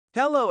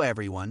Hello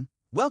everyone,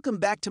 welcome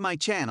back to my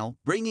channel,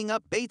 Bringing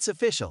Up Bates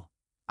Official.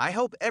 I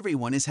hope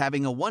everyone is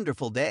having a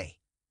wonderful day.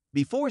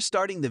 Before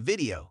starting the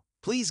video,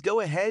 please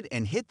go ahead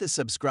and hit the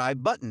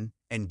subscribe button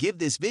and give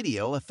this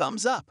video a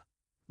thumbs up.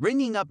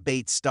 Bringing Up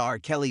Bates star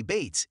Kelly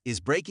Bates is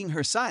breaking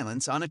her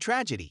silence on a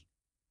tragedy.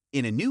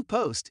 In a new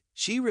post,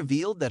 she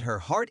revealed that her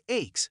heart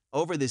aches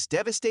over this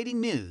devastating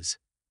news.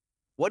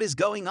 What is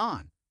going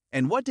on?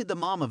 And what did the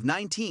mom of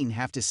 19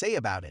 have to say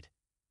about it?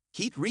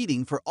 Keep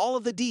reading for all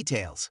of the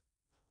details.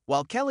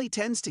 While Kelly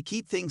tends to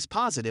keep things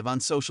positive on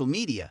social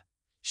media,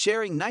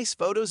 sharing nice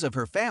photos of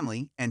her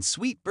family and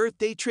sweet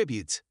birthday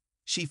tributes,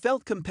 she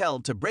felt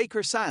compelled to break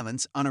her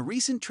silence on a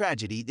recent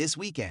tragedy this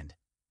weekend.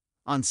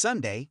 On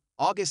Sunday,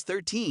 August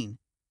 13,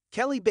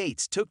 Kelly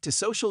Bates took to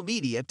social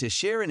media to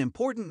share an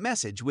important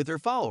message with her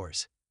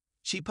followers.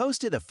 She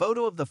posted a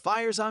photo of the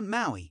fires on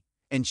Maui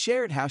and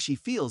shared how she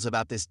feels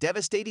about this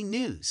devastating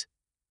news.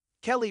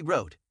 Kelly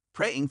wrote,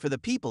 "Praying for the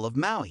people of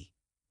Maui.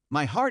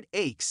 My heart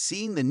aches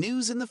seeing the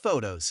news and the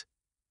photos."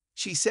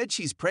 She said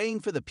she's praying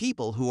for the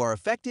people who are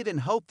affected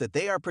and hope that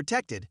they are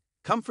protected,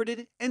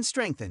 comforted, and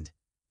strengthened.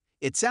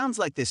 It sounds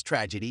like this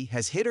tragedy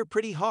has hit her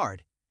pretty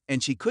hard,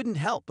 and she couldn't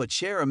help but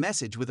share a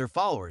message with her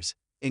followers,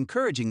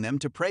 encouraging them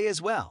to pray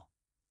as well.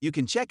 You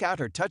can check out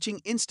her touching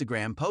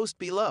Instagram post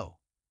below.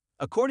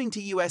 According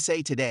to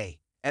USA Today,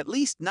 at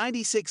least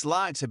 96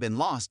 lives have been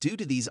lost due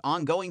to these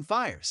ongoing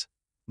fires.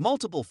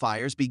 Multiple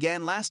fires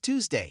began last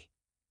Tuesday.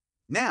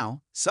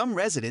 Now, some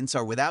residents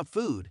are without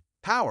food,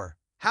 power,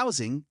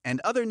 housing,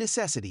 and other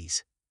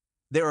necessities.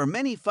 There are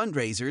many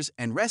fundraisers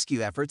and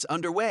rescue efforts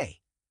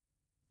underway.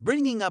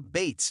 Bringing Up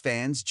Bates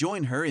fans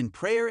join her in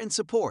prayer and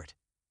support.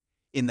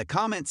 In the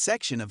comment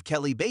section of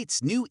Kelly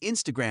Bates' new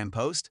Instagram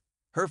post,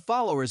 her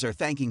followers are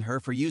thanking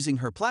her for using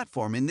her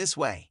platform in this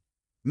way.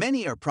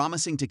 Many are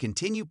promising to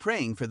continue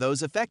praying for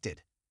those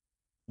affected.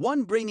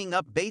 One Bringing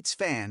Up Bates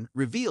fan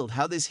revealed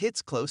how this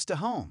hits close to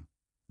home.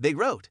 They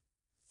wrote,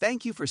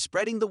 "Thank you for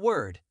spreading the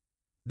word.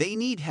 They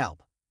need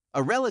help.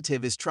 A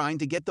relative is trying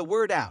to get the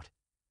word out.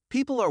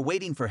 People are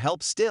waiting for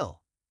help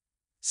still."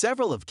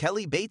 Several of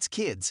Kelly Bates'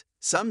 kids,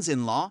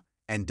 sons-in-law,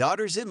 and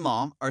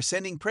daughters-in-law are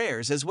sending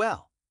prayers as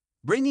well.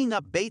 Bringing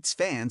Up Bates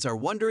fans are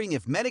wondering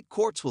if Medic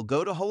Courts will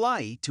go to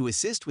Hawaii to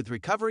assist with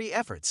recovery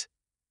efforts.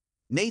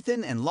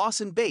 Nathan and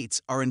Lawson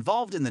Bates are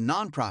involved in the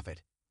nonprofit,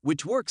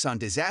 which works on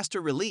disaster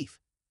relief.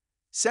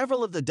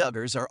 Several of the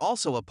Duggars are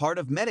also a part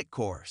of Medic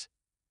Corps.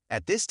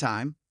 At this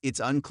time,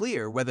 it's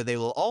unclear whether they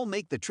will all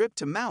make the trip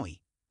to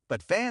Maui,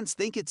 but fans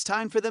think it's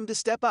time for them to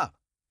step up.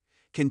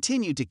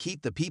 Continue to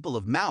keep the people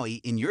of Maui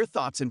in your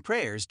thoughts and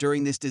prayers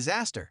during this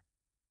disaster.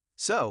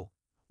 So,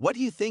 what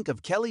do you think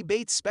of Kelly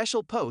Bates'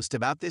 special post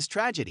about this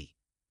tragedy?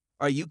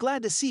 Are you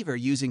glad to see her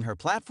using her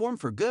platform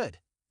for good?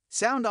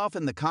 Sound off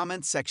in the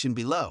comments section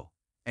below,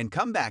 and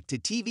come back to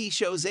TV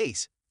Shows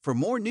Ace for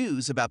more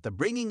news about the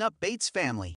Bringing Up Bates family.